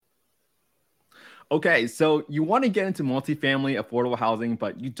Okay, so you want to get into multifamily affordable housing,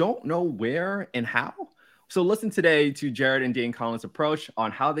 but you don't know where and how? So listen today to Jared and Dane Collins' approach on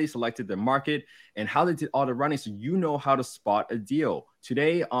how they selected their market and how they did all the running so you know how to spot a deal.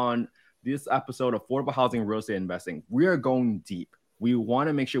 Today on this episode of Affordable Housing and Real Estate Investing, we are going deep. We want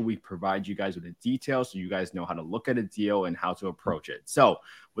to make sure we provide you guys with the details so you guys know how to look at a deal and how to approach it. So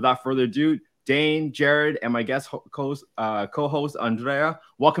without further ado, Dane, Jared, and my guest co-host Andrea.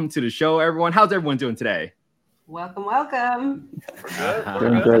 Welcome to the show, everyone. How's everyone doing today? Welcome.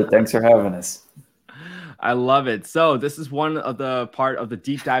 Doing great. Thanks for having us. I love it. So this is one of the part of the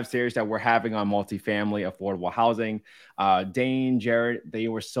deep dive series that we're having on multifamily affordable housing. Dane, Jared, they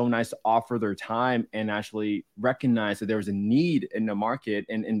were so nice to offer their time and actually recognize that there was a need in the market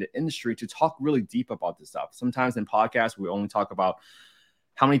and in the industry to talk really deep about this stuff. Sometimes in podcasts, we only talk about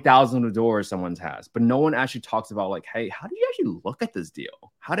how many thousands of doors someone has, but no one actually talks about like, hey, how do you actually look at this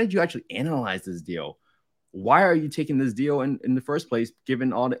deal? How did you actually analyze this deal? Why are you taking this deal in the first place,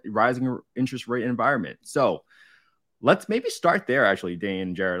 given all the rising interest rate environment? So let's maybe start there, actually, Dane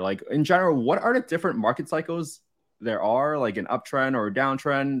and Jared. Like in general, what are the different market cycles there are, like an uptrend or a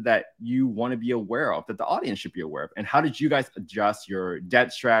downtrend that you want to be aware of, that the audience should be aware of? And how did you guys adjust your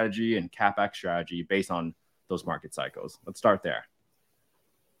debt strategy and CapEx strategy based on those market cycles? Let's start there.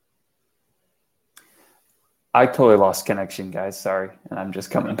 I totally lost connection, guys. Sorry. And I'm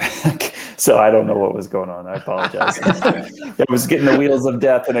just coming back. So I don't know what was going on. I apologize. I was getting the wheels of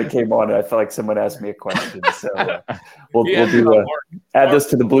death and it came on and I felt like someone asked me a question. So we'll add this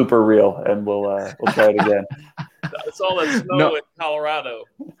to the blooper reel and we'll try it again. That's all that snow in Colorado.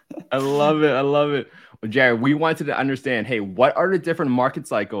 I love it. I love it. Well, Jared, we wanted to understand, hey, what are the different market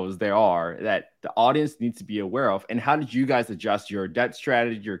cycles there are that the audience needs to be aware of? And how did you guys adjust your debt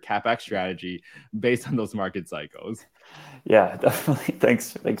strategy, your CapEx strategy based on those market cycles? Yeah, definitely.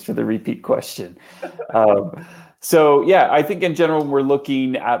 Thanks for the repeat question. So yeah, I think in general, we're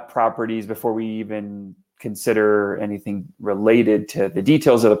looking at properties before we even consider anything related to the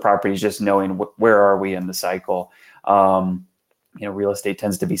details of the properties, just knowing where are we in the cycle. Real estate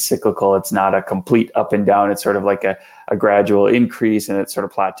tends to be cyclical. It's not a complete up and down. It's sort of like a gradual increase and it sort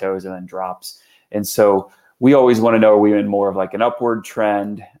of plateaus and then drops. And so we always want to know, are we in more of like an upward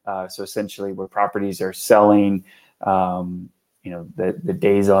trend? So essentially where properties are selling, the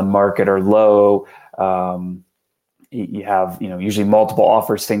days on market are low. You have, usually multiple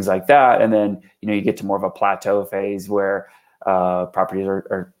offers, things like that. And then, you get to more of a plateau phase where properties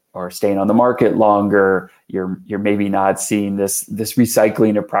are staying on the market longer. You're maybe not seeing this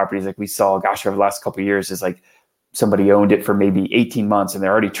recycling of properties like we saw, over the last couple of years. Is like somebody owned it for maybe 18 months and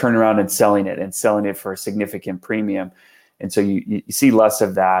they're already turning around and selling it for a significant premium. And so you see less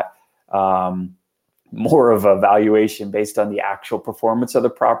of that, more of a valuation based on the actual performance of the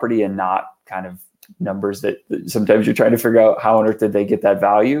property and not kind of numbers that sometimes you're trying to figure out how on earth did they get that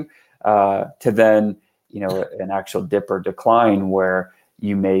value, to then, an actual dip or decline where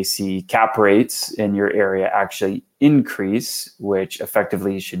you may see cap rates in your area actually increase, which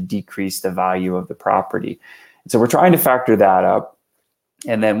effectively should decrease the value of the property. And so we're trying to factor that up.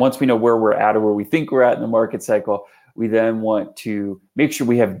 And then once we know where we're at or where we think we're at in the market cycle, we then want to make sure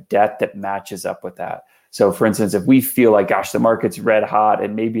we have debt that matches up with that. So for instance, if we feel like, the market's red hot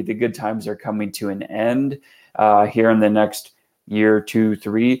and maybe the good times are coming to an end here in the next year, 2,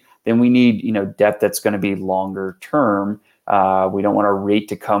 3, then we need, debt that's going to be longer term. We don't want our rate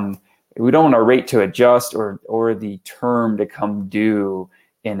to adjust or the term to come due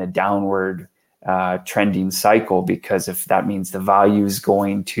in a downward trending cycle, because if that means the value is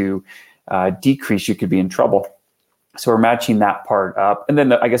going to decrease, you could be in trouble. So we're matching that part up. And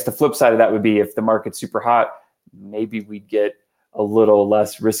then I guess the flip side of that would be if the market's super hot, maybe we'd get a little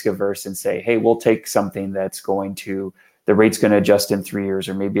less risk averse and say, hey, we'll take something that's the rate's going to adjust in 3 years,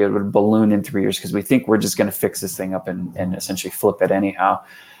 or maybe it would balloon in 3 years because we think we're just going to fix this thing up and essentially flip it anyhow.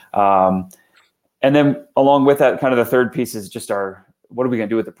 And then along with that, kind of the third piece is just what are we going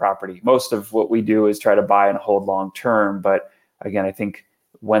to do with the property? Most of what we do is try to buy and hold long term. But again, I think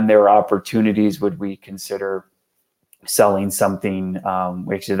when there are opportunities, would we consider selling something?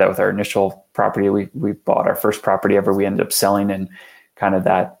 We actually did that with our initial property. We bought our first property ever. We ended up selling in kind of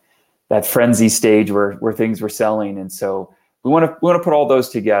that frenzy stage where things were selling. And so we want to put all those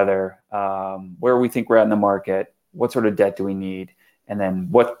together, where we think we're at in the market, what sort of debt do we need, and then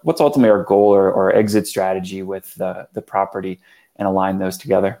what's ultimately our goal or exit strategy with the property, and align those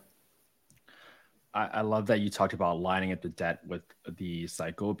together. I love that you talked about lining up the debt with the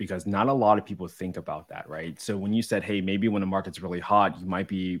cycle, because not a lot of people think about that, right? So when you said, hey, maybe when the market's really hot, you might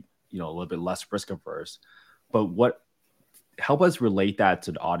be, a little bit less risk averse, but what help us relate that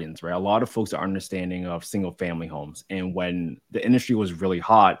to the audience, right? A lot of folks are understanding of single family homes. And when the industry was really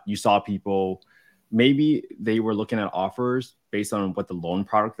hot, you saw people, maybe they were looking at offers based on what the loan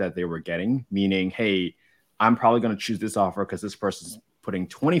product that they were getting, meaning, hey, I'm probably going to choose this offer because this person's putting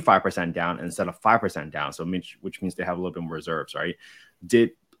 25% down instead of 5% down. So which means they have a little bit more reserves, right?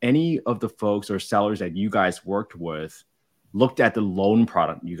 Did any of the folks or sellers that you guys worked with looked at the loan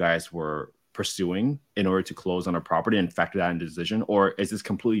product you guys were pursuing in order to close on a property and factor that into the decision? Or is this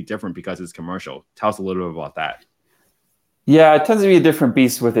completely different because it's commercial? Tell us a little bit about that. Yeah, it tends to be a different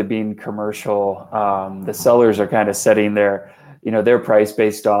beast with it being commercial. The sellers are kind of setting their price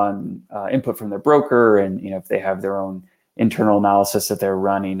based on input from their broker, and if they have their own internal analysis that they're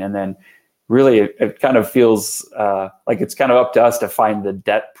running, and then really it kind of feels like it's kind of up to us to find the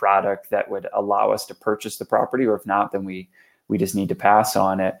debt product that would allow us to purchase the property, or if not, then we just need to pass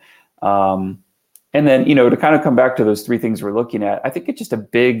on it. And then, to kind of come back to those three things we're looking at, I think it's just a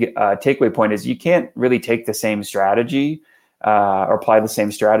big takeaway point is you can't really take the same strategy or apply the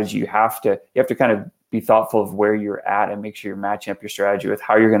same strategy. You have to kind of be thoughtful of where you're at and make sure you're matching up your strategy with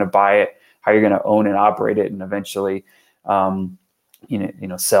how you're going to buy it, how you're going to own and operate it, and eventually,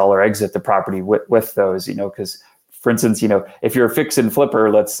 sell or exit the property with those, because for instance, if you're a fix and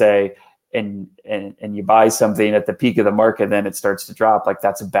flipper, let's say, and you buy something at the peak of the market, then it starts to drop, like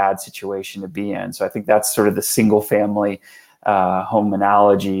that's a bad situation to be in. So I think that's sort of the single family home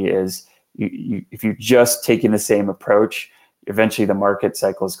analogy is if you're just taking the same approach, eventually the market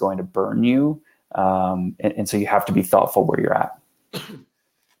cycle is going to burn you. And so you have to be thoughtful where you're at.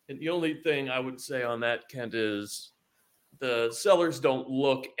 And the only thing I would say on that, Kent, is the sellers don't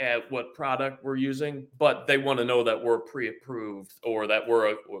look at what product we're using, but they want to know that we're pre-approved or that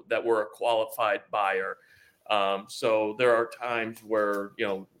we're a qualified buyer. So there are times where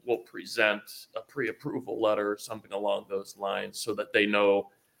we'll present a pre-approval letter or something along those lines, so that they know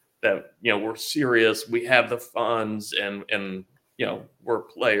that we're serious, we have the funds, and we're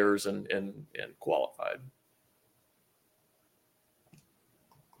players and qualified.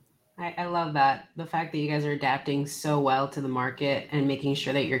 I love that. The fact that you guys are adapting so well to the market and making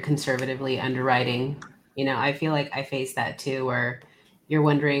sure that you're conservatively underwriting. I feel like I face that too, where you're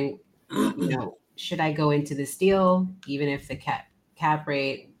wondering, should I go into this deal, even if the cap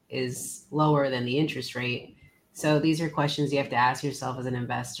rate is lower than the interest rate? So these are questions you have to ask yourself as an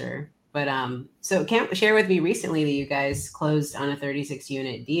investor. But so Camp share with me recently that you guys closed on a 36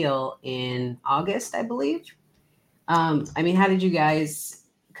 unit deal in August, I believe. How did you guys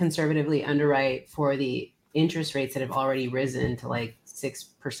conservatively underwrite for the interest rates that have already risen to like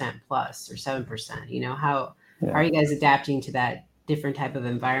 6% plus or 7%? How are you guys adapting to that different type of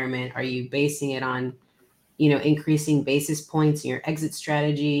environment? Are you basing it on, increasing basis points in your exit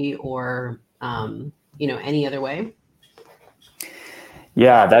strategy, or, any other way?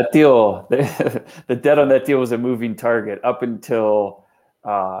 Yeah, that deal, the debt on that deal was a moving target up until,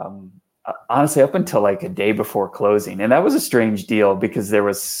 honestly, up until like a day before closing. And that was a strange deal because there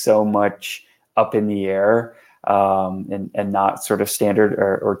was so much up in the air, and not sort of standard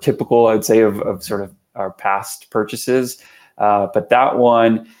or typical, I'd say, of sort of our past purchases. But that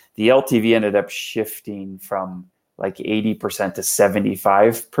one, the LTV ended up shifting from like 80% to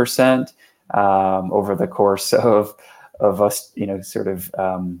 75% over the course of us, sort of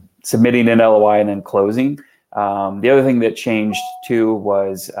submitting an LOI and then closing. The other thing that changed too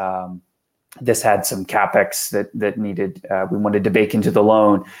was this had some CapEx that needed, we wanted to bake into the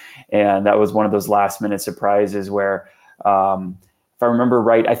loan. And that was one of those last minute surprises where, if I remember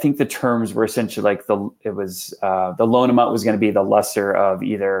right, I think the terms were essentially like the loan amount was going to be the lesser of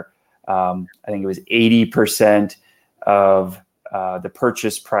either, I think it was 80% of the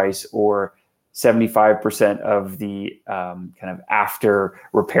purchase price or 75% of the kind of after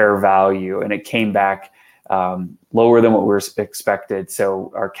repair value. And it came back lower than what we were expected.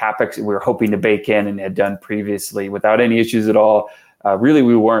 So our CapEx we were hoping to bake in and had done previously without any issues at all. Really,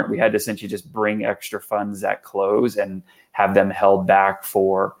 we weren't. We had to essentially just bring extra funds at close and have them held back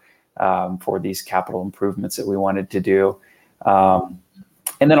for these capital improvements that we wanted to do. And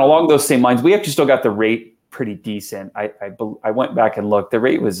then along those same lines, we actually still got the rate pretty decent. I went back and looked. The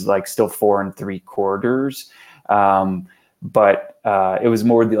rate was like still 4 3/4. But it was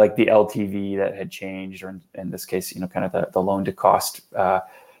more like the LTV that had changed, or in this case, kind of the loan to cost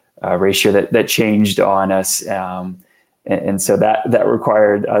ratio that changed on us. And so that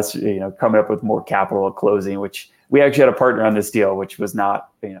required us, coming up with more capital at closing, which we actually had a partner on this deal, which was not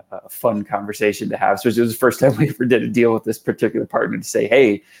a fun conversation to have. So it was the first time we ever did a deal with this particular partner to say,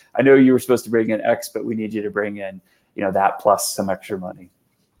 hey, I know you were supposed to bring in X, but we need you to bring in, that plus some extra money.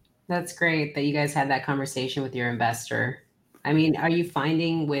 That's great that you guys had that conversation with your investor. I mean, are you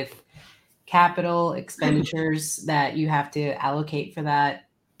finding with capital expenditures that you have to allocate for that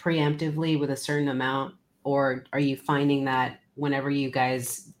preemptively with a certain amount? Or are you finding that whenever you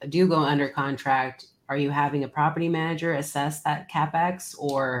guys do go under contract, are you having a property manager assess that CapEx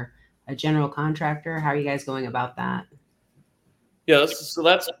or a general contractor? How are you guys going about that? Yeah,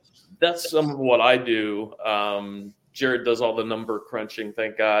 that's some of what I do. Jared does all the number crunching,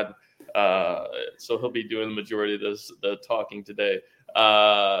 thank God. So he'll be doing the majority of the talking today.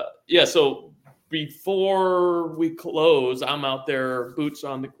 Yeah, so before we close, I'm out there, boots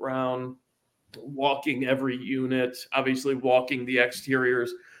on the ground, walking every unit, obviously walking the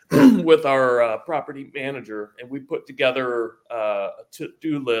exteriors with our property manager, and we put together a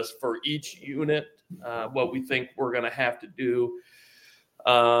to-do list for each unit, what we think we're going to have to do.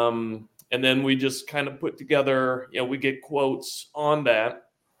 And then we just kind of put together, we get quotes on that,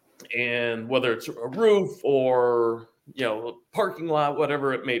 and whether it's a roof or, parking lot,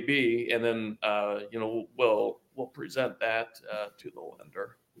 whatever it may be. And then, we'll present that to the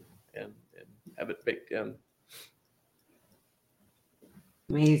lender and have it baked in.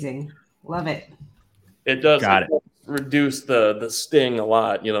 Amazing. Love it. It does reduce the sting a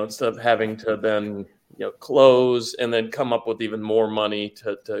lot, instead of having to then close and then come up with even more money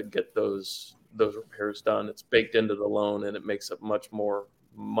to get those repairs done. It's baked into the loan, and it makes it much more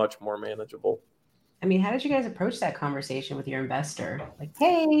manageable. I mean, how did you guys approach that conversation with your investor? Like,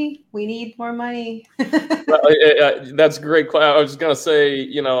 hey, we need more money. Well, that's a great question. I was going to say,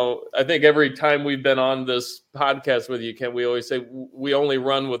 I think every time we've been on this podcast with you, Ken, we always say we only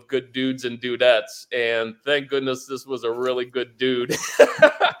run with good dudes and dudettes. And thank goodness this was a really good dude.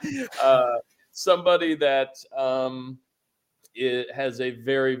 Somebody that it has a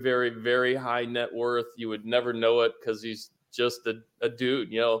very, very, very high net worth. You would never know it because he's just a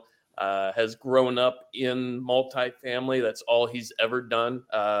dude, has grown up in multifamily. That's all he's ever done.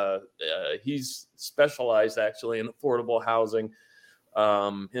 He's specialized actually in affordable housing,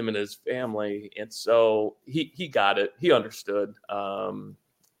 him and his family. And so he got it. He understood.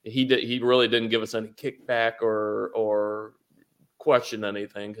 He really didn't give us any kickback or question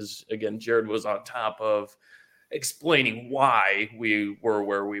anything, because again, Jared was on top of explaining why we were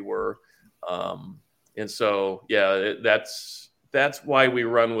where we were. And so, yeah, that's why we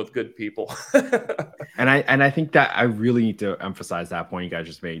run with good people. And I think that I really need to emphasize that point you guys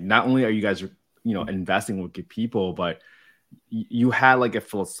just made. Not only are you guys, investing with good people, but you had like a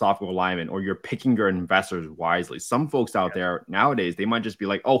philosophical alignment, or you're picking your investors wisely. Some folks out there nowadays, they might just be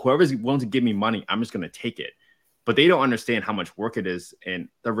like, oh, whoever's willing to give me money, I'm just going to take it. But they don't understand how much work it is and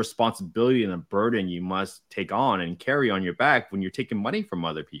the responsibility and the burden you must take on and carry on your back when you're taking money from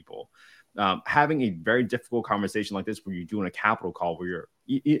other people. Having a very difficult conversation like this, where you're doing a capital call, where you're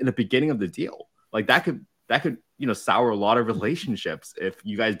in the beginning of the deal, like that could sour a lot of relationships if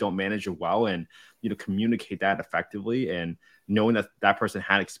you guys don't manage it well and communicate that effectively. And knowing that person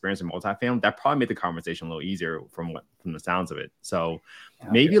had experience in multifamily, that probably made the conversation a little easier from the sounds of it. So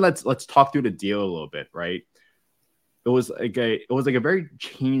maybe let's talk through the deal a little bit, right? It was like a very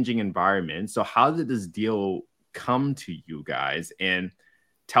changing environment. So how did this deal come to you guys? And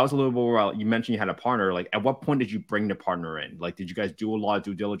tell us a little bit about, you mentioned you had a partner. Like, at what point did you bring the partner in? Like, did you guys do a lot of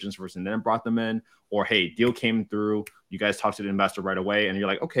due diligence first and then brought them in? Or, hey, deal came through, you guys talked to the investor right away, and you're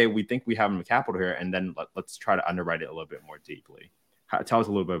like, okay, we think we have the capital here, and then let's try to underwrite it a little bit more deeply. Tell us a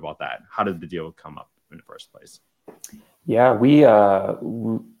little bit about that. How did the deal come up in the first place? Yeah,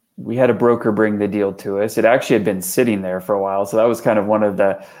 we had a broker bring the deal to us. It actually had been sitting there for a while. So that was kind of one of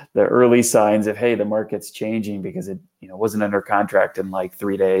the early signs of, hey, the market's changing, because it wasn't under contract in like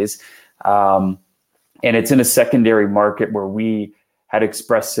 3 days. And it's in a secondary market where we had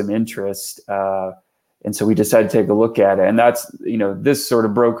expressed some interest. And so we decided to take a look at it. And that's, this sort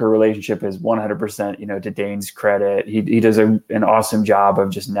of broker relationship is 100%, to Dane's credit. He does an awesome job of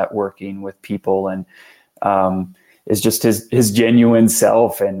just networking with people, and is just his genuine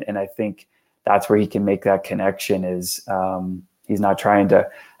self. And I think that's where he can make that connection, is he's not trying to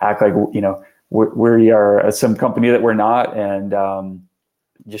act like, we are some company that we're not, and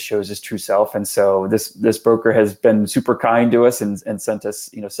just shows his true self. And so this broker has been super kind to us and sent us,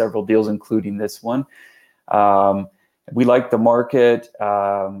 several deals, including this one. We like the market.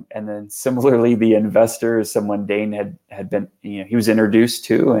 And then similarly, the investor is someone Dane had been, he was introduced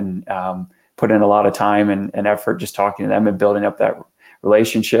to, and put in a lot of time and effort just talking to them and building up that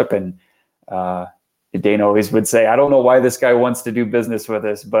relationship. And Dane always would say, I don't know why this guy wants to do business with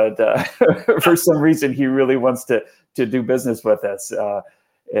us, but for some reason, he really wants to do business with us.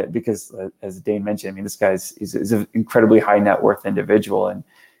 Because as Dane mentioned, I mean, this he's an incredibly high net worth individual, and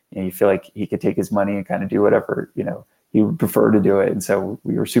you feel like he could take his money and kind of do whatever, he would prefer to do it. And so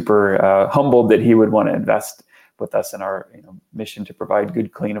we were super humbled that he would want to invest with us in our mission to provide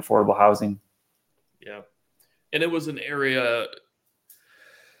good, clean, affordable housing. Yeah. And it was an area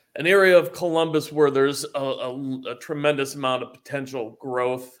of Columbus where there's a tremendous amount of potential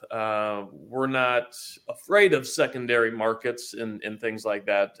growth. We're not afraid of secondary markets and things like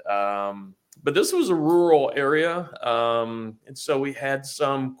that. But this was a rural area. And so we had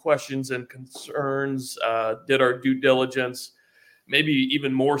some questions and concerns, did our due diligence, maybe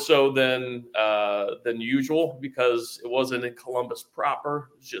even more so than usual, because it wasn't in Columbus proper,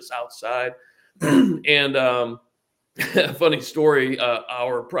 it was just outside. And funny story,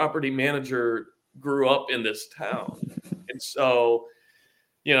 our property manager grew up in this town. And so,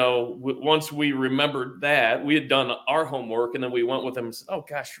 once we remembered that, we had done our homework, and then we went with him and said, oh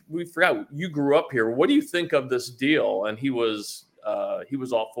gosh, we forgot you grew up here. What do you think of this deal? And he was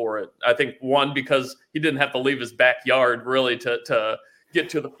all for it. I think, one, because he didn't have to leave his backyard really to get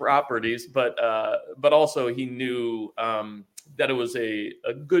to the properties, but also he knew that it was a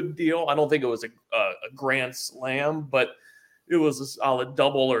good deal. I don't think it was a grand slam, but it was a solid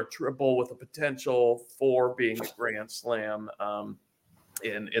double or triple with a potential for being a grand slam.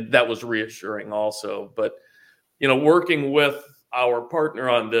 And that was reassuring also. But, working with our partner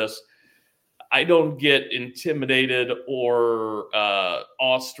on this, I don't get intimidated or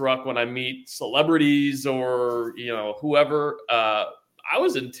awestruck when I meet celebrities or, whoever. I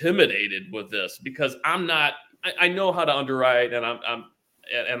was intimidated with this because I know how to underwrite, and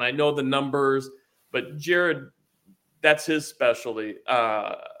and I know the numbers, but Jared, that's his specialty.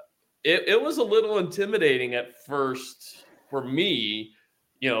 It was a little intimidating at first for me,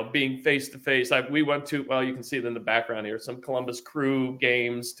 being face to face. We went to, well, you can see it in the background here, some Columbus Crew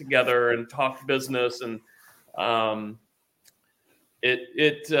games together and talked business, and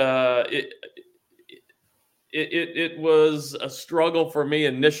it was a struggle for me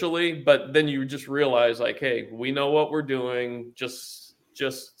initially, but then you just realize, like, hey, we know what we're doing. Just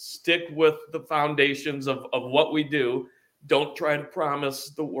stick with the foundations of what we do. Don't try to promise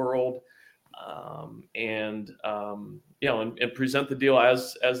the world, and present the deal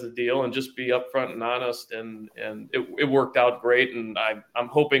as the deal, and just be upfront and honest. And it worked out great. And I'm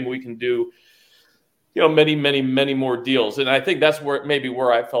hoping we can do, many, many, many more deals. And I think that's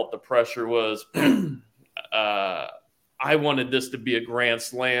where I felt the pressure was. I wanted this to be a grand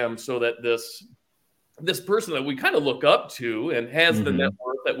slam so that this person that we kind of look up to and has the net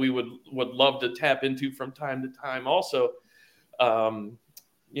worth that we would love to tap into from time to time. Also,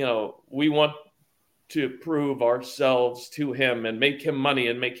 we want to prove ourselves to him and make him money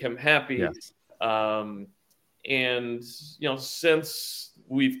and make him happy. Yes. And since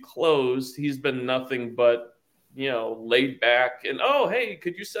we've closed, he's been nothing but laid back and, oh, hey,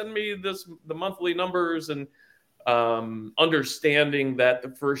 could you send me the monthly numbers, and understanding that the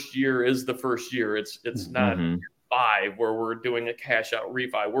first year is the first year. It's not 5 where we're doing a cash out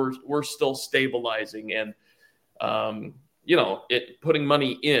refi. We're still stabilizing and putting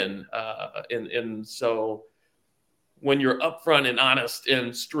money in. And so when you're upfront and honest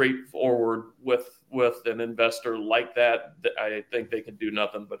and straightforward with an investor like that, I think they can do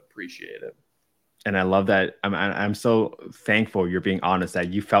nothing but appreciate it. And I love that. I'm so thankful you're being honest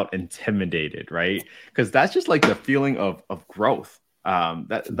that you felt intimidated, right? Because that's just like the feeling of growth.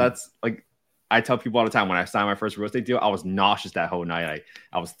 That's like, I tell people all the time, when I signed my first real estate deal, I was nauseous that whole night.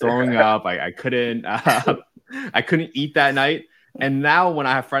 I was throwing up. I couldn't eat that night. And now when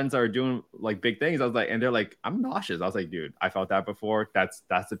I have friends that are doing like big things, I was like, and they're like, I'm nauseous. I was like, dude, I felt that before. That's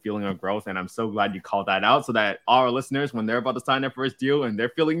the feeling of growth. And I'm so glad you called that out so that our listeners, when they're about to sign their first deal and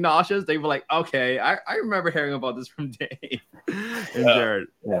they're feeling nauseous, they were like, okay, I remember hearing about this from Dave and Jared.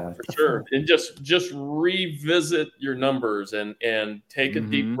 Yeah, for sure. And just revisit your numbers and take a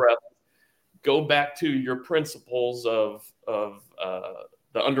deep breath. Go back to your principles of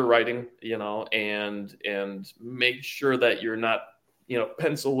the underwriting, and make sure that you're not,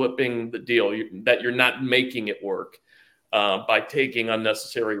 pencil whipping the deal, that you're not making it work by taking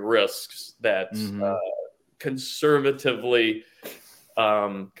unnecessary risks that conservative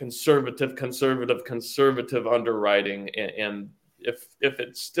underwriting. And if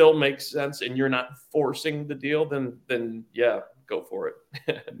it still makes sense and you're not forcing the deal, then yeah, go for it.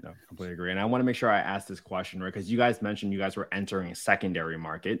 No, completely agree. And I want to make sure I ask this question, right? Because you guys mentioned you guys were entering a secondary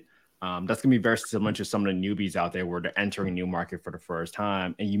market. That's going to be very similar to some of the newbies out there where they're entering a new market for the first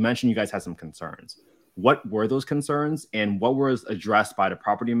time. And you mentioned you guys had some concerns. What were those concerns, and what was addressed by the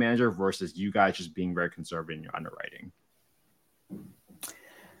property manager versus you guys just being very conservative in your underwriting?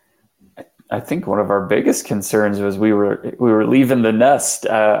 I think one of our biggest concerns was we were leaving the nest.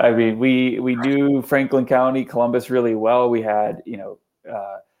 I mean, we knew Franklin County, Columbus really well. We had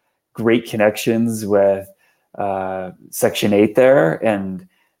great connections with Section 8 there, and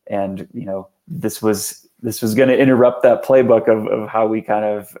this was going to interrupt that playbook of how we kind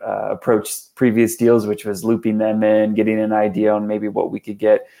of approached previous deals, which was looping them in, getting an idea on maybe what we could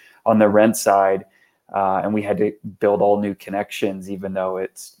get on the rent side. And we had to build all new connections, even though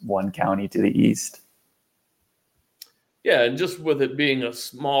it's one county to the east. Yeah, and just with it being a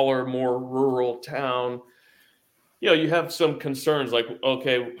smaller, more rural town, you have some concerns like,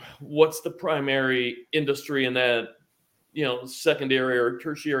 okay, what's the primary industry in that, secondary or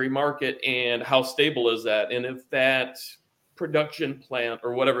tertiary market, and how stable is that? And if that production plant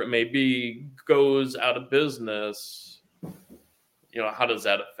or whatever it may be goes out of business, how does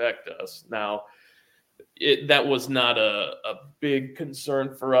that affect us? Now, that was not a big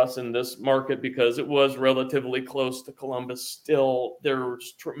concern for us in this market because it was relatively close to Columbus. Still, there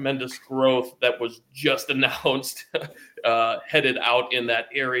was tremendous growth that was just announced, headed out in that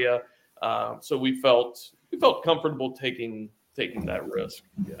area. So we felt comfortable taking that risk.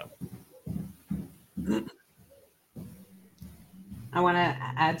 Yeah. I want to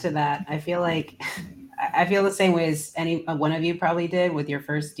add to that. I feel the same way as any one of you probably did with your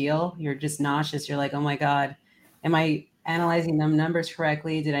first deal. You're just nauseous. You're like, oh my God, am I analyzing them numbers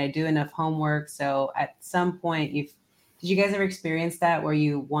correctly? Did I do enough homework? So at some point, did you guys ever experience that where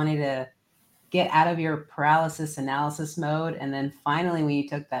you wanted to get out of your paralysis analysis mode? And then finally, when you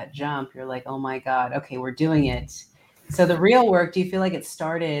took that jump, you're like, oh my God, okay, we're doing it. So the real work, do you feel like it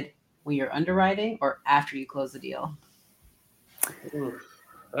started when you're underwriting or after you close the deal?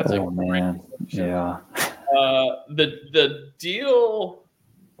 That's oh man, yeah. The deal,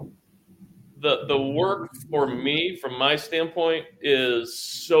 the work for me, from my standpoint, is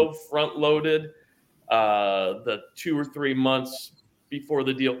so front loaded. The 2 or 3 months before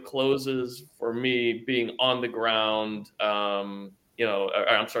the deal closes, for me, being on the ground, on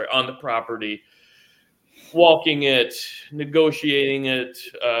the property, walking it, negotiating it,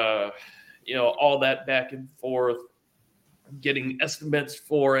 all that back and forth, getting estimates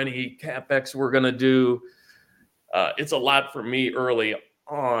for any CapEx we're going to do. It's a lot for me early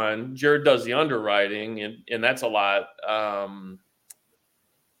on. Jared does the underwriting, and that's a lot.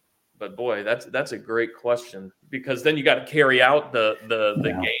 But boy, that's a great question, because then you got to carry out the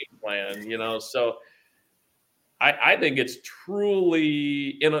game plan, So I think it's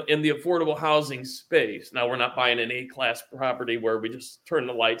truly in the affordable housing space. Now, we're not buying an A-class property where we just turn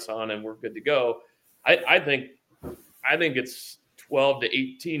the lights on and we're good to go. I think it's 12 to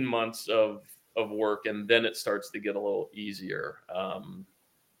 18 months of work, and then it starts to get a little easier. I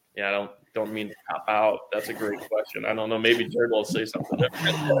don't mean to cop out. That's a great question. I don't know. Maybe Jared will say something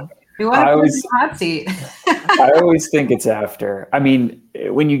different. I always hot seat. I always think it's after. I mean,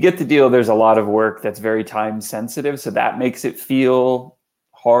 when you get the deal, there's a lot of work that's very time sensitive, so that makes it feel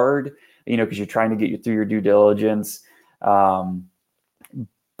hard. Because you're trying to get through your due diligence.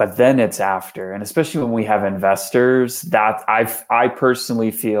 But then it's after, and especially when we have investors, that I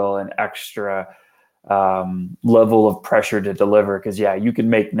personally feel an extra level of pressure to deliver, because you can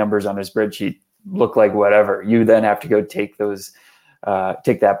make numbers on a spreadsheet look like whatever. You then have to go take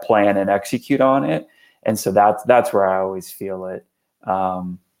that plan and execute on it, and so that's where I always feel it.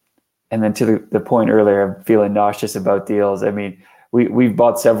 And then to the point earlier of feeling nauseous about deals, I mean, we've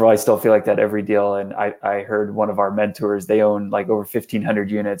bought several. I still feel like that every deal. And I heard one of our mentors, they own like over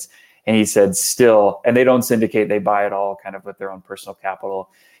 1,500 units. And he said still, and they don't syndicate, they buy it all kind of with their own personal capital.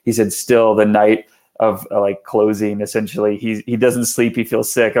 He said still the night of like closing, essentially, he doesn't sleep, he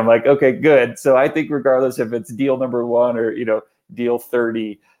feels sick. I'm like, okay, good. So I think regardless if it's deal number 1 or, deal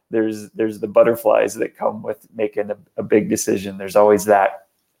 30, there's the butterflies that come with making a big decision. There's always that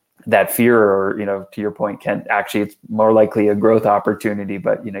fear, or, to your point, Kent, actually it's more likely a growth opportunity,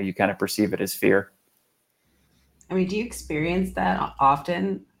 but, you kind of perceive it as fear. I mean, do you experience that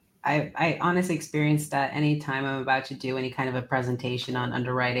often? I honestly experience that anytime I'm about to do any kind of a presentation on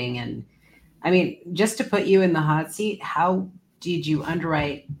underwriting. And I mean, just to put you in the hot seat, how did you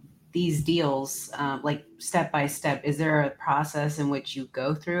underwrite these deals, like step by step? Is there a process in which you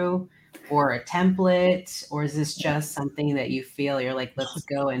go through, or a template, or is this just something that you feel you're like, let's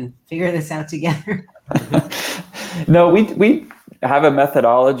go and figure this out together? No, we have a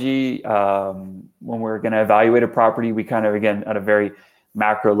methodology. When we're going to evaluate a property, we kind of, again, at a very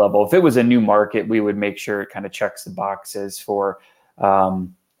macro level, if it was a new market, we would make sure it kind of checks the boxes for,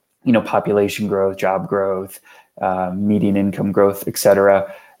 population growth, job growth, median income growth, et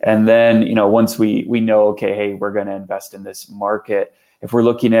cetera. And then, once we know, okay, hey, we're going to invest in this market, if we're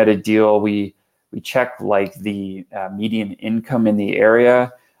looking at a deal, we check like the median income in the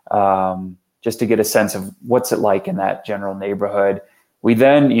area, just to get a sense of what's it like in that general neighborhood. We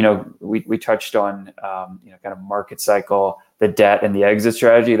then, we touched on, kind of market cycle, the debt and the exit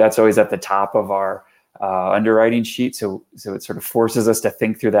strategy. That's always at the top of our underwriting sheet. So it sort of forces us to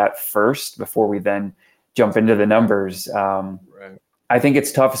think through that first before we then jump into the numbers. Right. I think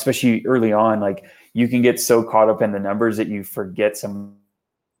it's tough, especially early on. Like, you can get so caught up in the numbers that you forget some.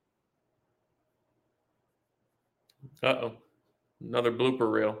 Uh-oh. Another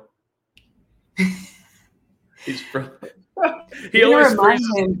blooper reel. He always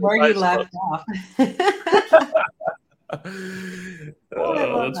freezes him where he left off.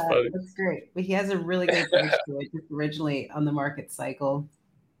 Oh, that's funny. That's great. But he has a really good approach to it, just originally on the market cycle.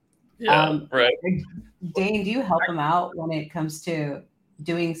 Yeah, right. Dane, do you help him out when it comes to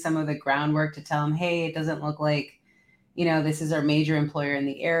doing some of the groundwork to tell him, hey, it doesn't look like, this is our major employer in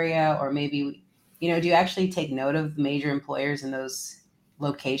the area, or maybe, do you actually take note of major employers in those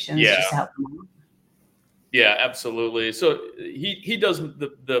locations just to help them out? Yeah, absolutely. So he does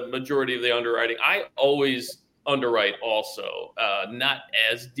the majority of the underwriting. I always underwrite also, not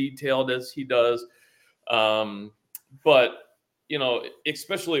as detailed as he does, but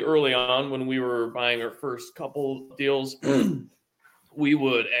especially early on when we were buying our first couple deals, we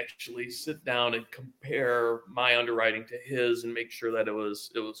would actually sit down and compare my underwriting to his and make sure that it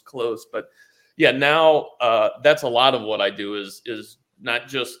was close. But yeah, now that's a lot of what I do is not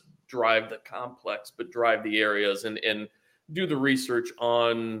just drive the complex, but drive the areas and do the research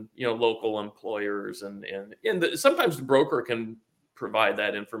on local employers and sometimes the broker can provide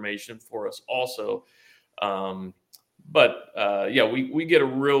that information for us also. But we get a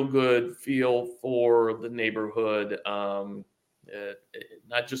real good feel for the neighborhood, not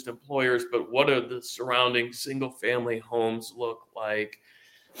just employers, but what are the surrounding single family homes look like.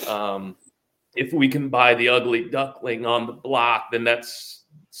 If we can buy the ugly duckling on the block, then that's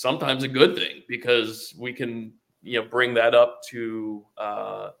sometimes a good thing, because we can bring that up to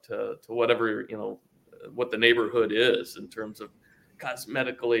whatever what the neighborhood is in terms of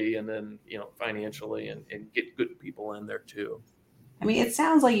cosmetically and then financially, and get good people in there too. I mean, it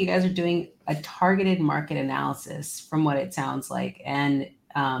sounds like you guys are doing a targeted market analysis from what it sounds like. And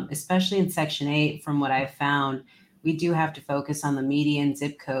especially in Section 8, from what I've found, we do have to focus on the median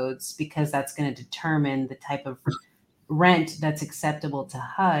zip codes, because that's going to determine the type of rent that's acceptable to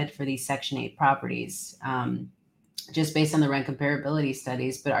HUD for these Section 8 properties, just based on the rent comparability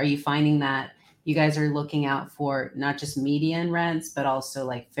studies. But are you finding that you guys are looking out for not just median rents, but also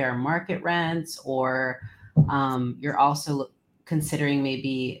like fair market rents, or you're also considering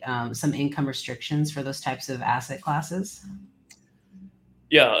maybe some income restrictions for those types of asset classes?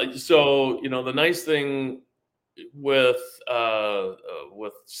 Yeah. So, the nice thing with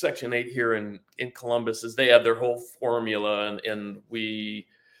Section 8 here in Columbus is they have their whole formula, and we,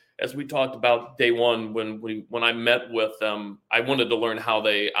 as we talked about day one, when I met with them, I wanted to learn how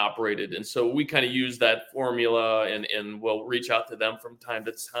they operated. And so we kind of use that formula, and we'll reach out to them from time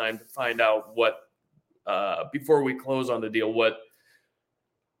to time to find out what, before we close on the deal, what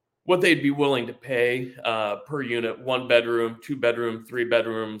they'd be willing to pay per unit, 1 bedroom, 2 bedroom, 3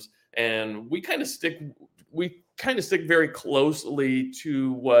 bedrooms. And we kind of stick very closely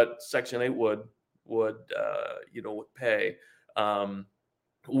to what Section 8 would pay.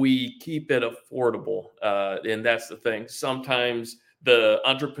 We keep it affordable, and that's the thing. Sometimes the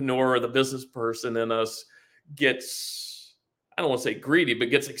entrepreneur or the business person in us gets, I don't want to say greedy,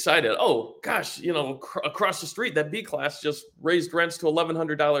 but gets excited. Oh gosh, across the street, that B class just raised rents to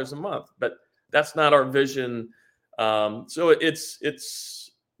 $1,100 a month. But that's not our vision. So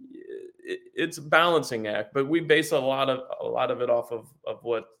it's a balancing act, but we base a lot of it off of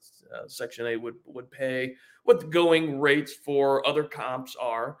what Section 8 would pay, what the going rates for other comps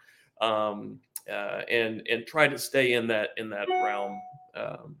are, and try to stay in that realm,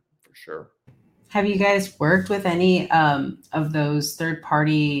 for sure. Have you guys worked with any of those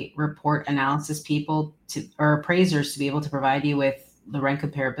third-party report analysis people or appraisers to be able to provide you with the rent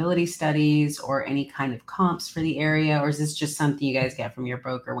comparability studies or any kind of comps for the area? Or is this just something you guys get from your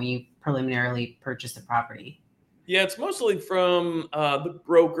broker when you preliminarily purchase the property? Yeah, it's mostly from the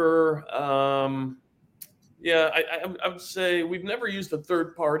broker. I would say we've never used a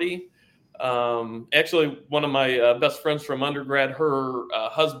third party. Actually, one of my best friends from undergrad, her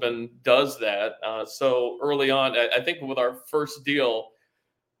husband does that. So early on, I think with our first deal,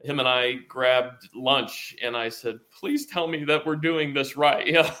 him and I grabbed lunch, and I said, "Please tell me that we're doing this right.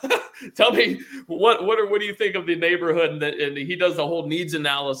 Tell me what do you think of the neighborhood?" And he does the whole needs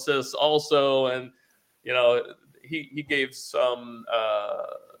analysis also, and he gave some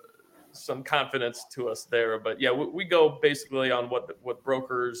confidence to us there. But yeah, we go basically on what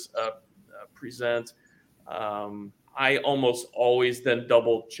brokers present. I almost always then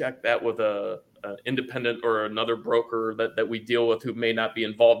double check that with an independent or another broker that we deal with who may not be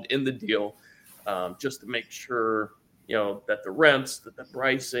involved in the deal, just to make sure that the rents, that the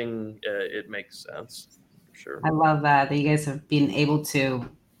pricing, it makes sense. For sure. I love that you guys have been able to,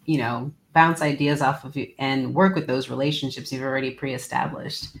 bounce ideas off of you and work with those relationships you've already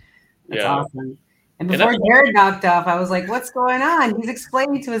pre-established. That's awesome. And before Jared knocked off, I was like, what's going on? He's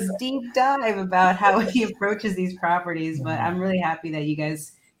explaining to us deep dive about how he approaches these properties, but I'm really happy that you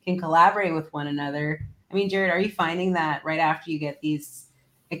guys can collaborate with one another. I mean, Jared, are you finding that right after you get these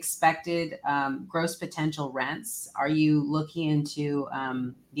expected gross potential rents, are you looking into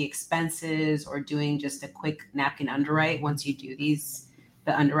the expenses or doing just a quick napkin underwrite once you do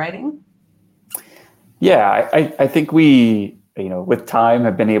the underwriting? Yeah, I think we, with time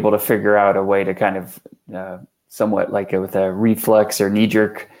have been able to figure out a way to kind of somewhat like with a reflex or knee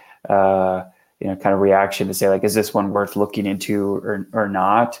jerk, kind of reaction to say like, is this one worth looking into or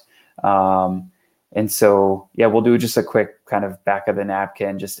not? And so, yeah, we'll do just a quick kind of back of the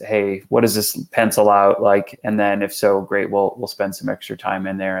napkin, just, hey, what does this pencil out like? And then if so, great, we'll spend some extra time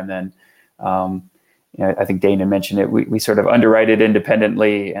in there. And then, I think Dana mentioned it. We sort of underwrite it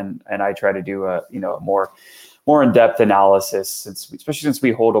independently, and I try to do a more in-depth analysis, especially since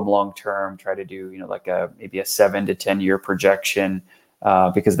we hold them long term. Try to do like maybe a 7 to 10 year projection,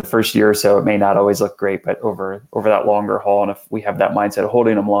 because the first year or so it may not always look great, but over that longer haul, and if we have that mindset of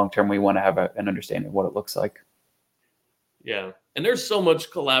holding them long term, we want to have an understanding of what it looks like. Yeah. And there's so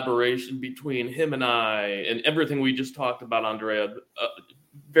much collaboration between him and I and everything we just talked about, Andrea,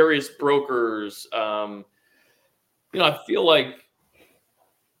 various brokers. I feel like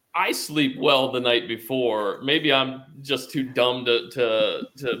I sleep well the night before. Maybe I'm just too dumb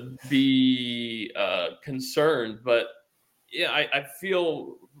to be concerned, but yeah, I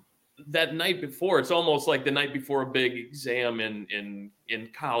feel that night before, it's almost like the night before a big exam in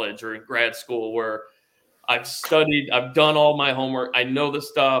college or in grad school, where I've studied, I've done all my homework. I know the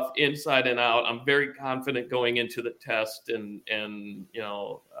stuff inside and out. I'm very confident going into the test, and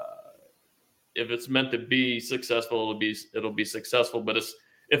if it's meant to be successful, it'll be successful. But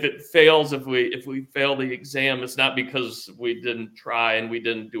if it fails, if we fail the exam, it's not because we didn't try and we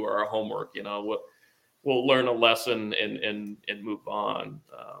didn't do our homework. We'll learn a lesson and move on.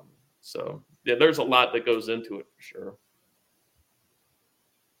 So yeah, there's a lot that goes into it for sure.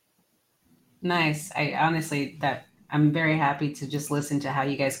 Nice. I'm very happy to just listen to how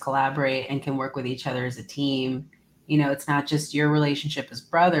you guys collaborate and can work with each other as a team. It's not just your relationship as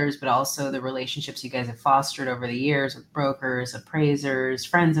brothers, but also the relationships you guys have fostered over the years with brokers, appraisers,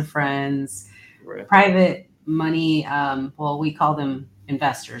 friends of friends, right. Private money. We call them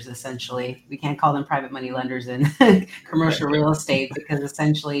investors, essentially. We can't call them private money lenders in commercial real estate, because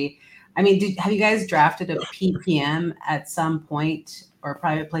essentially, have you guys drafted a PPM at some point, or a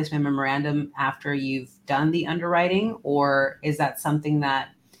private placement memorandum, after you've done the underwriting? Or is that something that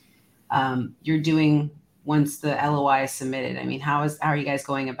you're doing once the LOI is submitted? How are you guys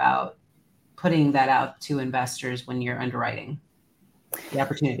going about putting that out to investors when you're underwriting the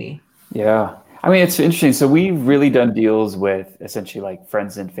opportunity? Yeah. It's interesting. So we've really done deals with essentially like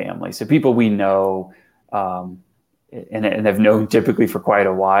friends and family. So people we know and have known typically for quite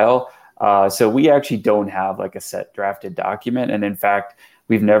a while. So we actually don't have like a set drafted document. And in fact,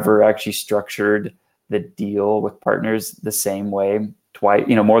 we've never actually structured the deal with partners the same way twice,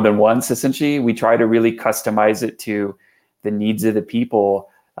 more than once. Essentially, we try to really customize it to the needs of the people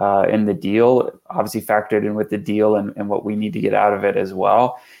in the deal, obviously factored in with the deal and what we need to get out of it as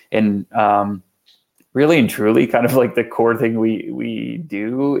well. And really and truly, kind of like the core thing we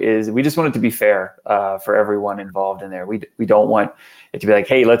do is we just want it to be fair for everyone involved in there. We don't want it to be like,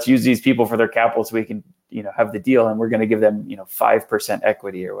 hey, let's use these people for their capital so we can have the deal, and we're going to give them 5%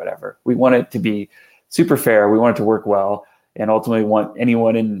 equity or whatever. We want it to be super fair. We want it to work well, and ultimately want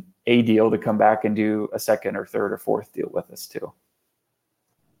anyone in a deal to come back and do a second or third or fourth deal with us too.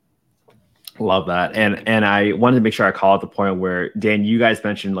 Love that. And I wanted to make sure I call out the point where, Dan, you guys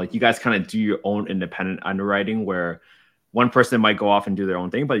mentioned like you guys kind of do your own independent underwriting, where one person might go off and do their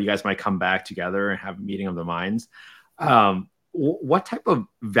own thing, but you guys might come back together and have a meeting of the minds. What type of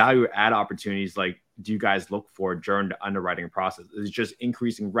value add opportunities do you guys look for during the underwriting process? Is it just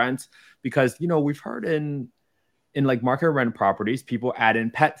increasing rents? Because we've heard in in like market rent properties, people add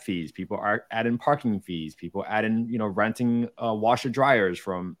in pet fees, people add in parking fees, people add in, renting washer dryers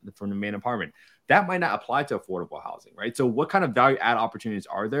from the main apartment. That might not apply to affordable housing, right? So what kind of value add opportunities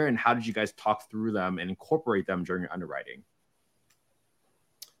are there, and how did you guys talk through them and incorporate them during your underwriting?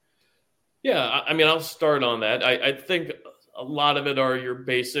 Yeah, I mean, I'll start on that. I think a lot of it are your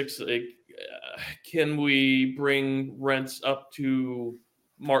basics. Like, can we bring rents up to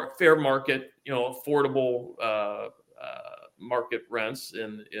fair market, affordable market rents,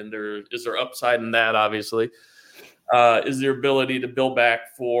 and is there upside in that? Obviously, is there ability to bill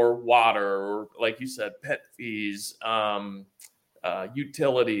back for water, or like you said, pet fees,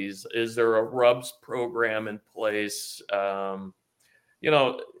 utilities? Is there a RUBS program in place?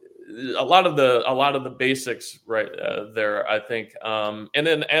 A lot of the basics right there, I think. And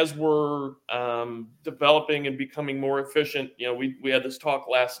then as we're developing and becoming more efficient, we had this talk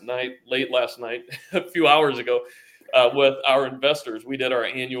late last night, a few hours ago, with our investors. We did our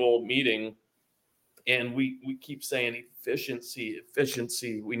annual meeting, and we keep saying efficiency.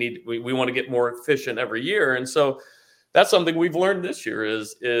 We want to get more efficient every year, and so that's something we've learned this year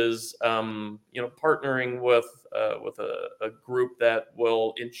is partnering with a group that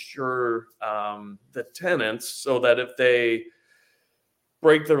will insure the tenants, so that if they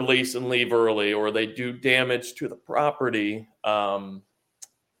break their lease and leave early, or they do damage to the property,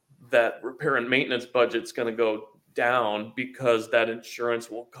 that repair and maintenance budget's going to go down, because that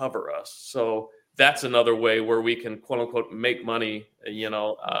insurance will cover us. So that's another way where we can, quote unquote, make money,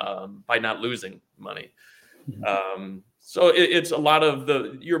 by not losing money. So it's a lot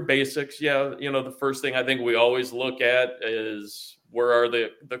of your basics. Yeah. The first thing I think we always look at is, where are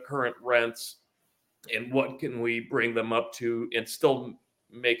the current rents, and what can we bring them up to and still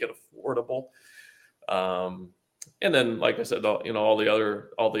make it affordable? And then, like I said, all the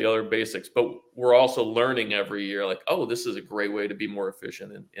other basics, but we're also learning every year, like, oh, this is a great way to be more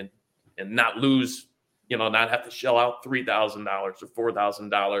efficient and not lose, not have to shell out $3,000 or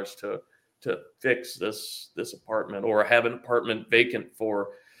 $4,000 to fix this apartment, or have an apartment vacant for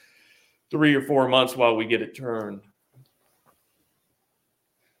 3 or 4 months while we get it turned.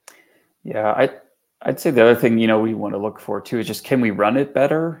 Yeah, I'd say the other thing, we want to look for too is just, can we run it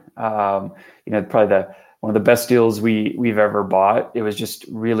better? Probably one of the best deals we've ever bought. It was just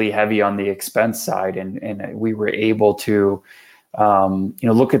really heavy on the expense side, and we were able to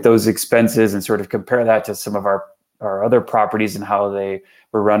look at those expenses and sort of compare that to some of our other properties and how they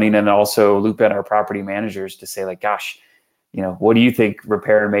were running, and also loop in our property managers to say, like, gosh, what do you think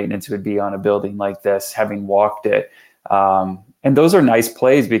repair and maintenance would be on a building like this, having walked it? And those are nice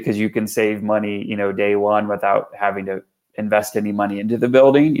plays, because you can save money, day one, without having to invest any money into the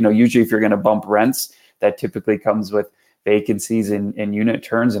building. Usually if you're going to bump rents, that typically comes with vacancies and unit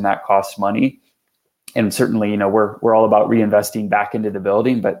turns, and that costs money. And certainly, we're all about reinvesting back into the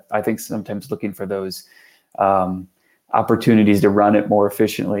building, but I think sometimes looking for those opportunities to run it more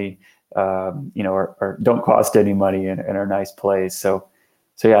efficiently, or don't cost any money and are nice plays. So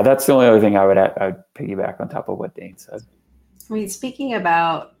yeah, that's the only other thing I would piggyback on top of what Dane said. I mean, speaking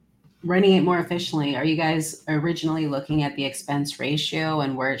about running it more efficiently, are you guys originally looking at the expense ratio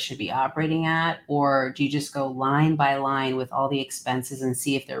and where it should be operating at? Or do you just go line by line with all the expenses and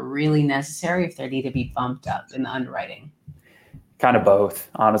see if they're really necessary, if they need to be bumped up in the underwriting? Kind of both,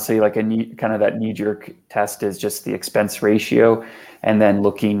 honestly. Like kind of that knee-jerk test is just the expense ratio, and then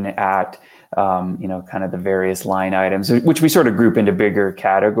looking at kind of the various line items, which we sort of group into bigger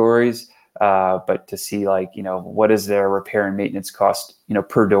categories. But to see, like, what is their repair and maintenance cost,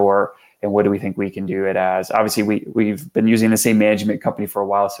 per door, and what do we think we can do it as? Obviously, we've been using the same management company for a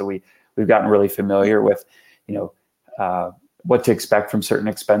while, so we've gotten really familiar with, what to expect from certain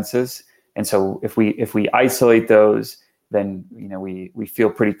expenses. And so if we isolate those, then we feel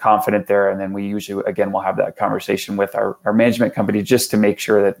pretty confident there, and then we usually, again, we'll have that conversation with our management company just to make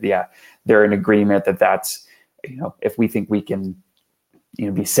sure that they're in agreement that that's, if we think we can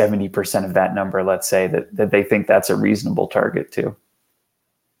be 70% of that number, let's say, that they think that's a reasonable target too.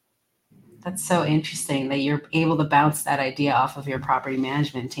 That's so interesting that you're able to bounce that idea off of your property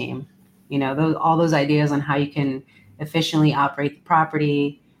management team. All those ideas on how you can efficiently operate the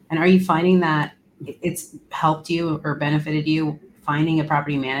property. And are you finding that it's helped you or benefited you finding a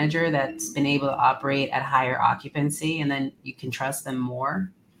property manager that's been able to operate at higher occupancy, and then you can trust them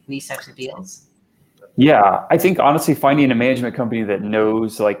more in these types of deals? Yeah, I think honestly, finding a management company that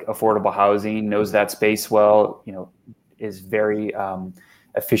knows, like, affordable housing, knows that space well, is very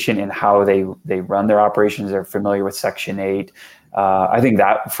efficient in how they run their operations. They're familiar with Section 8. I think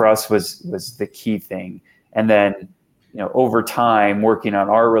that for us was the key thing. And then, over time, working on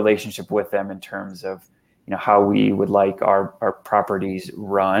our relationship with them in terms of, how we would like our properties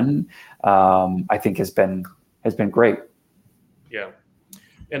run, I think has been great. Yeah.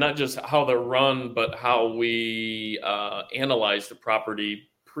 And not just how they're run, but how we analyze the property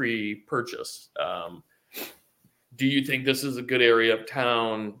pre-purchase. Do you think this is a good area of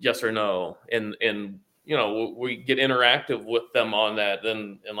town? Yes or no? And we get interactive with them on that.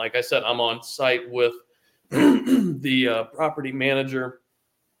 And like I said, I'm on site with the property manager.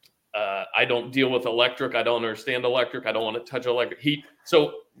 I don't deal with electric. I don't understand electric. I don't want to touch electric heat.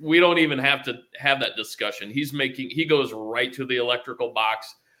 So we don't even have to have that discussion. He goes right to the electrical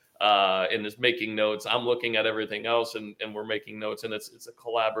box and is making notes. I'm looking at everything else and we're making notes, and it's a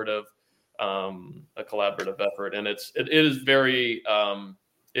collaborative effort. And it is very,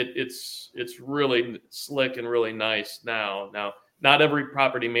 it's really slick and really nice now. Now, not every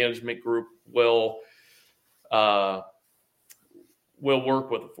property management group will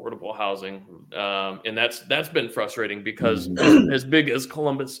work with affordable housing. And that's been frustrating because as big as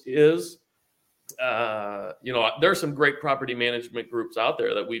Columbus is, there are some great property management groups out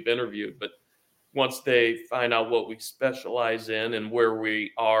there that we've interviewed, but once they find out what we specialize in and where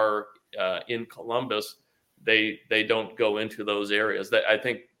we are in Columbus, they don't go into those areas. I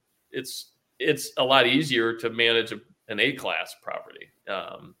think it's a lot easier to manage an A-class property.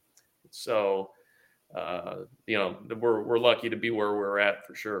 We're lucky to be where we're at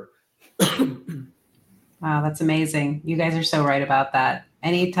for sure. Wow, that's amazing. You guys are so right about that.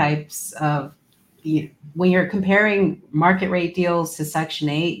 Any types of, when you're comparing market rate deals to Section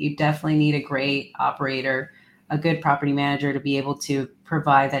 8, you definitely need a great operator, a good property manager to be able to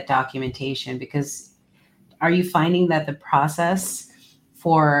provide that documentation. Because are you finding that the process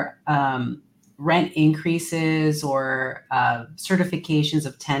for rent increases or certifications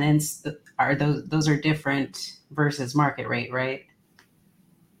of tenants, those are different versus market rate, right?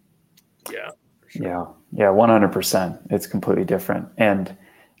 Yeah. Sure. Yeah, 100%. It's completely different. And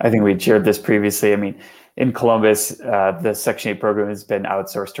I think we shared this previously. I mean, in Columbus, the Section 8 program has been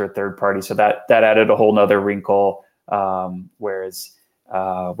outsourced to a third party. So that added a whole nother wrinkle. Whereas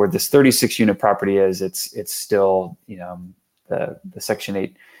where this 36 unit property is, it's still, the Section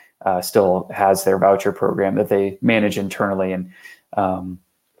 8 still has their voucher program that they manage internally. And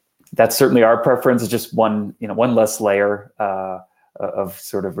that's certainly our preference, is just one less layer of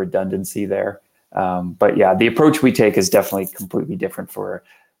sort of redundancy there. But yeah, the approach we take is definitely completely different for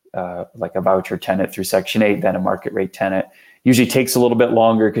like a voucher tenant through Section 8 than a market rate tenant. Usually takes a little bit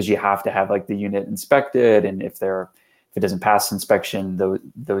longer because you have to have like the unit inspected, and if it doesn't pass inspection,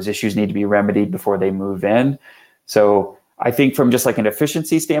 those issues need to be remedied before they move in. So I think from just like an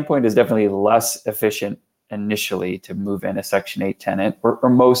efficiency standpoint, is definitely less efficient initially to move in a Section 8 tenant, or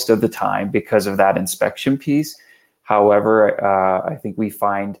most of the time, because of that inspection piece. However, I think we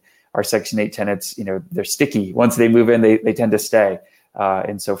find our Section 8 tenants, they're sticky. Once they move in, they tend to stay.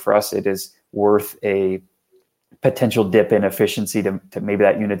 And so for us, it is worth a potential dip in efficiency to maybe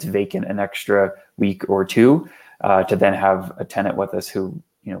that unit's vacant an extra week or two, to then have a tenant with us who,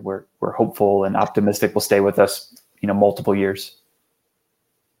 we're hopeful and optimistic will stay with us, multiple years.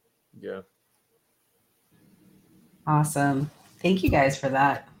 Yeah. Awesome. Thank you guys for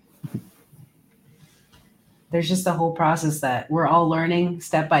that. There's just a whole process that we're all learning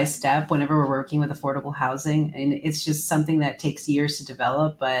step by step whenever we're working with affordable housing. And it's just something that takes years to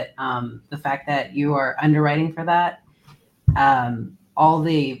develop. But the fact that you are underwriting for that, all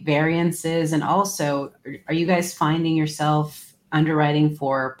the variances, and also, are you guys finding yourself underwriting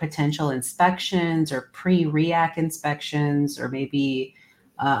for potential inspections or pre-REAC inspections, or maybe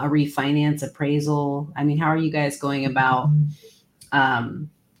a refinance appraisal? I mean, how are you guys going about,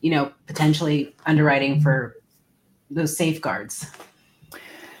 potentially underwriting for those safeguards?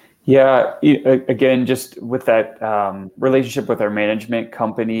 Yeah, again, just with that relationship with our management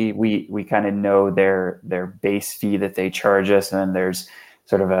company, we kind of know their base fee that they charge us, and then there's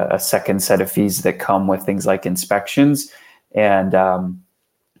sort of a second set of fees that come with things like inspections, and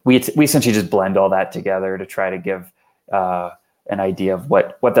we essentially just blend all that together to try to give an idea of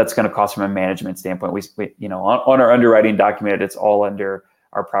what that's going to cost from a management standpoint. We on our underwriting document, it's all under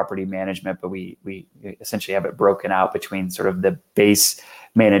our property management, but we essentially have it broken out between sort of the base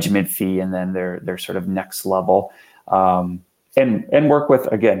management fee and then their sort of next level, and work with,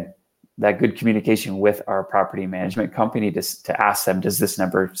 again, that good communication with our property management company to ask them, does this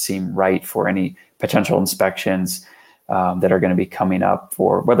number seem right for any potential inspections that are going to be coming up,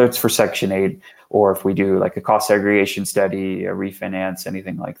 for whether it's for Section 8 or if we do like a cost segregation study, a refinance,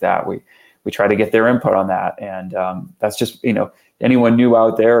 anything like that. We try to get their input on that. And that's just, anyone new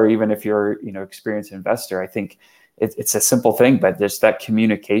out there, or even if you're, experienced investor, I think it's a simple thing, but there's that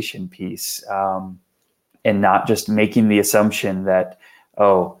communication piece and not just making the assumption that,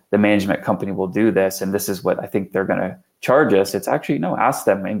 oh, the management company will do this and this is what I think they're going to charge us. It's actually, no, ask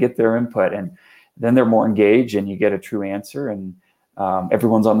them and get their input, and then they're more engaged and you get a true answer, and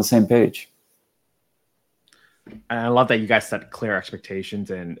everyone's on the same page. And I love that you guys set clear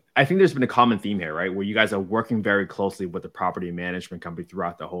expectations. And I think there's been a common theme here, right? Where you guys are working very closely with the property management company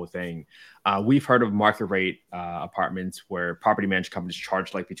throughout the whole thing. We've heard of market rate apartments where property management companies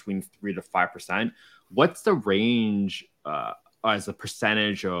charge like between 3 to 5%. What's the range as a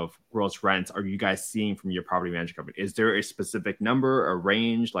percentage of gross rents are you guys seeing from your property management company? Is there a specific number, a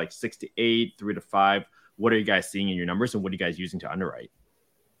range, like 6 to 8, 3 to 5? What are you guys seeing in your numbers, and what are you guys using to underwrite?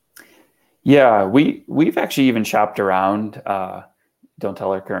 Yeah, we've actually even shopped around. Don't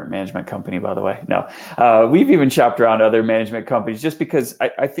tell our current management company, by the way. No, we've even shopped around other management companies just because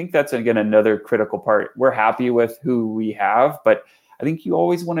I think that's, again, another critical part. We're happy with who we have, but I think you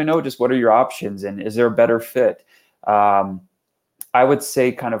always want to know just what are your options and is there a better fit? I would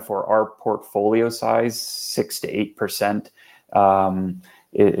say kind of for our portfolio size, 6 to 8%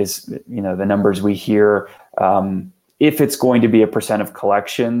 is the numbers we hear. If it's going to be a percent of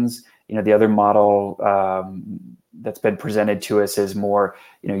collections, the other model that's been presented to us is more,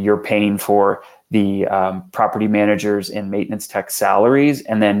 you're paying for the property managers and maintenance tech salaries,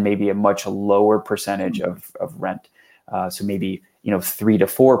 and then maybe a much lower percentage of rent. So maybe, 3 to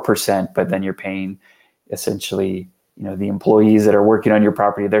 4%, but then you're paying essentially, the employees that are working on your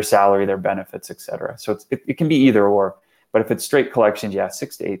property, their salary, their benefits, et cetera. So it can be either or, but if it's straight collections,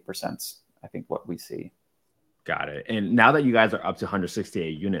 6 to 8%, I think what we see. Got it. And now that you guys are up to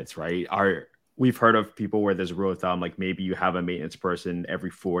 168 units, right? We've heard of people where there's a rule of thumb, like maybe you have a maintenance person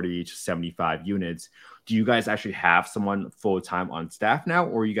every 40 to 75 units. Do you guys actually have someone full-time on staff now,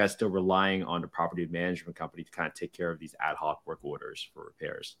 or are you guys still relying on the property management company to kind of take care of these ad hoc work orders for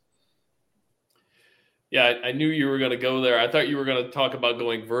repairs? Yeah, I knew you were going to go there. I thought you were going to talk about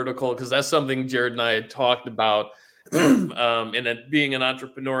going vertical, because that's something Jared and I had talked about. And then being an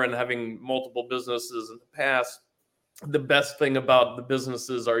entrepreneur and having multiple businesses in the past, the best thing about the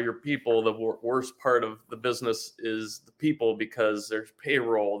businesses are your people. The worst part of the business is the people, because there's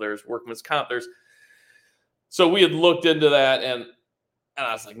payroll, there's workman's comp, so we had looked into that, and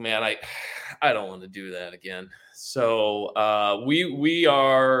I was like, man, I don't want to do that again. So we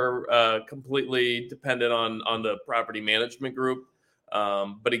are completely dependent on the property management group.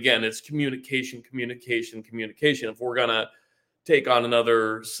 But again, it's communication. If we're going to take on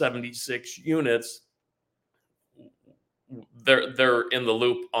another 76 units, they're in the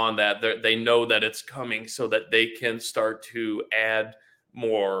loop on that. They know that it's coming, so that they can start to add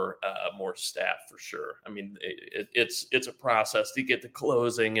more staff for sure. I mean, it's a process to get to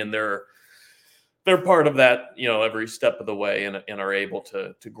closing, and they're part of that, every step of the way, and are able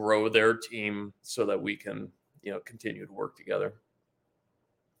to grow their team so that we can, continue to work together.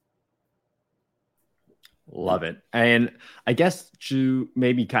 Love it. And I guess to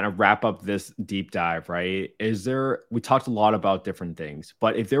maybe kind of wrap up this deep dive, right? We talked a lot about different things,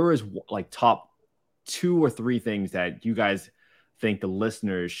 but if there was like top 2 or 3 things that you guys think the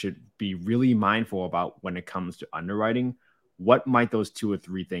listeners should be really mindful about when it comes to underwriting, what might those 2 or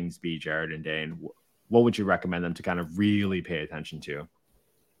 3 things be, Jared and Dane? What would you recommend them to kind of really pay attention to?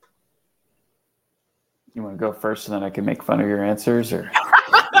 You want to go first, and then I can make fun of your answers, or?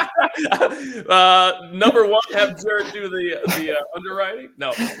 Number 1, have Jared do the underwriting.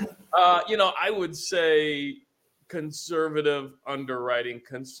 No, I would say conservative underwriting,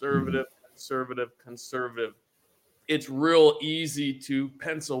 conservative. It's real easy to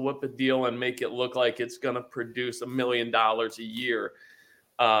pencil whip a deal and make it look like it's going to produce $1 million a year.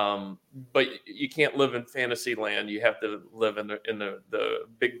 But you can't live in fantasy land. You have to live in the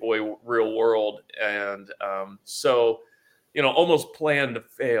big boy real world. And so, almost plan to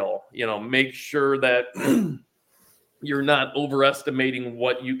fail. Make sure that you're not overestimating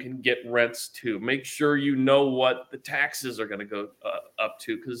what you can get rents to. Make sure you know what the taxes are going to go up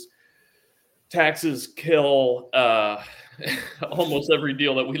to, because taxes kill almost every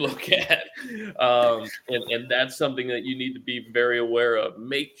deal that we look at. And that's something that you need to be very aware of.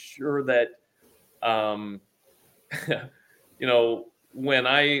 Make sure that, when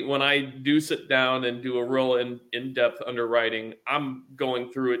I do sit down and do a real in-depth underwriting, I'm going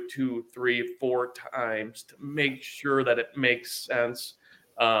through it 2, 3, 4 times to make sure that it makes sense,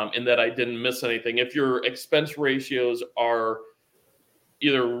 and that I didn't miss anything. If your expense ratios are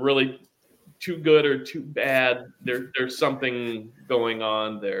either really too good or too bad, there's something going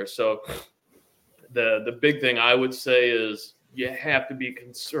on there. So the big thing I would say is you have to be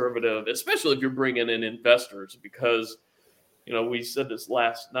conservative, especially if you're bringing in investors, because we said this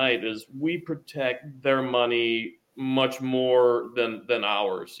last night, is we protect their money much more than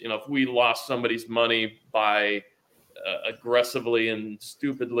ours. If we lost somebody's money by aggressively and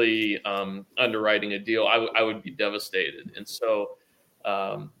stupidly underwriting a deal, I would be devastated. And so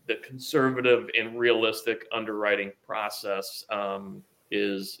the conservative and realistic underwriting process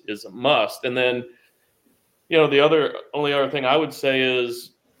is a must. And then, the only other thing I would say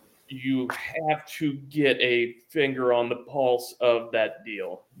is you have to get a finger on the pulse of that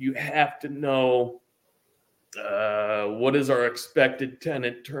deal. You have to know what is our expected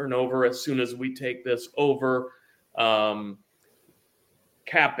tenant turnover as soon as we take this over. CapEx,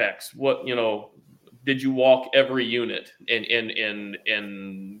 what, did you walk every unit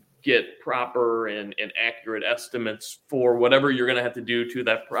and get proper and accurate estimates for whatever you're going to have to do to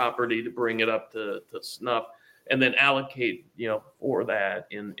that property to bring it up to snuff, and then allocate, for that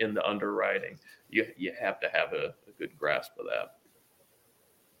in the underwriting. You have to have a good grasp of that.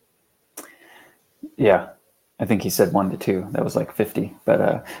 Yeah. I think he said 1 to 2. That was like 50,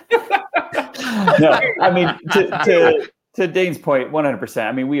 but no, I mean, to Dane's point, 100%.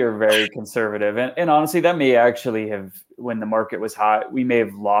 I mean, we are very conservative, and honestly, that may actually have, when the market was hot, we may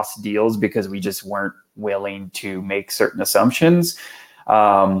have lost deals because we just weren't willing to make certain assumptions.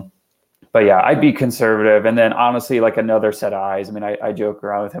 But yeah, I'd be conservative, and then honestly, like another set of eyes. I mean, I joke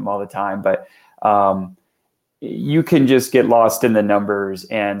around with him all the time, but you can just get lost in the numbers,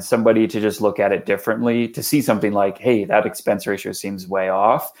 and somebody to just look at it differently, to see something like, hey, that expense ratio seems way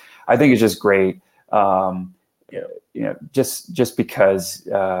off. I think it's just great. Just because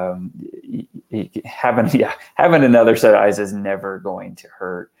having another set of eyes is never going to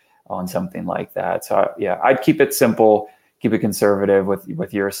hurt on something like that. So I'd keep it simple, keep it conservative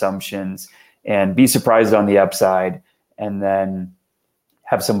with your assumptions, and be surprised on the upside, and then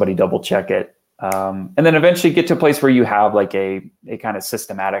have somebody double check it. And then eventually get to a place where you have like a kind of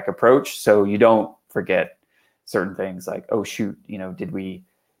systematic approach, so you don't forget certain things like, oh shoot, did we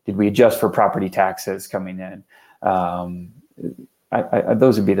adjust for property taxes coming in?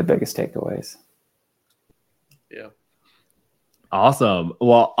 Those would be the biggest takeaways. Yeah. Awesome.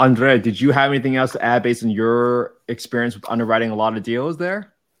 Well, Andrea, did you have anything else to add based on your experience with underwriting a lot of deals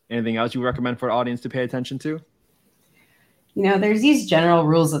there? Anything else you recommend for the audience to pay attention to? There's these general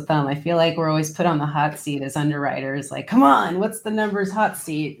rules of thumb. I feel like we're always put on the hot seat as underwriters, like, come on, what's the numbers hot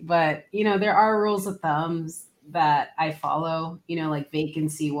seat? But, there are rules of thumbs that I follow, like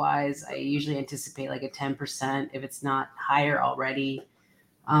vacancy wise, I usually anticipate like a 10% if it's not higher already.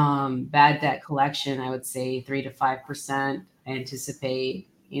 Bad debt collection, I would say 3 to 5%. I anticipate,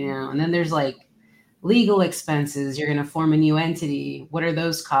 and then there's like legal expenses. You're going to form a new entity. What are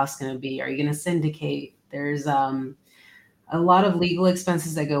those costs going to be? Are you going to syndicate? There's a lot of legal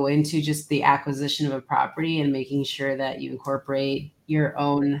expenses that go into just the acquisition of a property and making sure that you incorporate your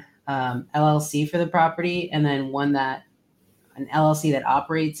own LLC for the property, and then an LLC that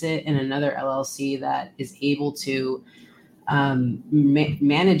operates it, and another LLC that is able to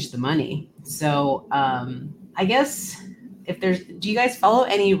manage the money. So I guess do you guys follow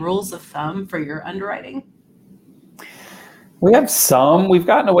any rules of thumb for your underwriting? We have some. We've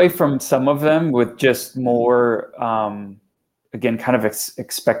gotten away from some of them with just more, again, kind of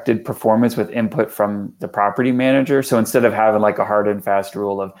expected performance with input from the property manager. So instead of having like a hard and fast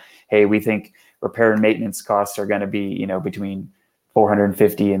rule of, hey, we think repair and maintenance costs are going to be, between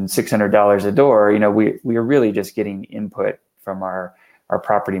 $450 and $600 a door, we are really just getting input from our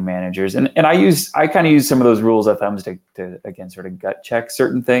property managers. And I kind of use some of those rules of thumbs to again, sort of gut check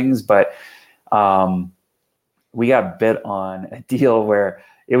certain things. But we got bit on a deal where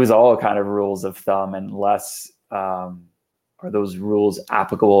it was all kind of rules of thumb, and less are those rules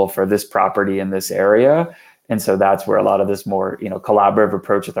applicable for this property in this area. And so that's where a lot of this more, collaborative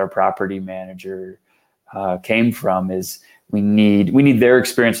approach with our property manager came from. Is we need their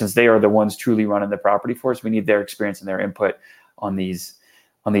experience, since they are the ones truly running the property for us. We need their experience and their input on these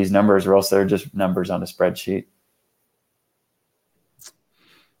numbers, or else they're just numbers on a spreadsheet.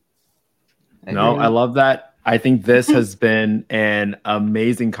 No, I love that. I think this has been an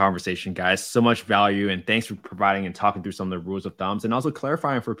amazing conversation, guys. So much value, and thanks for providing and talking through some of the rules of thumbs, and also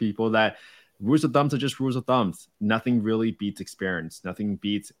clarifying for people that rules of thumbs are just rules of thumbs. Nothing really beats experience. Nothing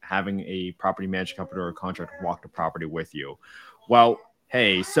beats having a property management company or a contractor walk the property with you. Well,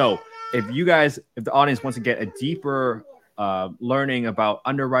 hey, so if the audience wants to get a deeper learning about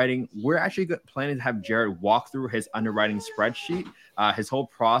underwriting, we're actually planning to have Jared walk through his underwriting spreadsheet, his whole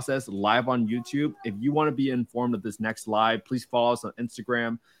process live on YouTube. If you want to be informed of this next live, please follow us on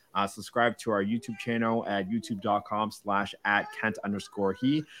Instagram. Subscribe to our YouTube channel at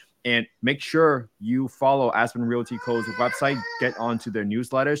youtube.com/@Kent_he. And make sure you follow Aspen Realty Co's website, get onto their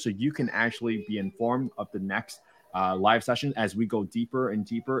newsletter so you can actually be informed of the next live session as we go deeper and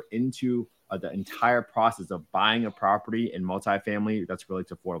deeper into the entire process of buying a property in multifamily that's related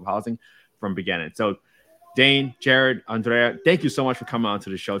to affordable housing from beginning. So Dane, Jared, Andrea, thank you so much for coming on to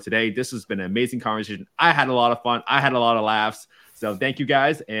the show today. This has been an amazing conversation. I had a lot of fun. I had a lot of laughs. So thank you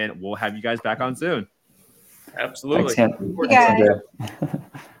guys, and we'll have you guys back on soon. Absolutely. Thanks, You guys.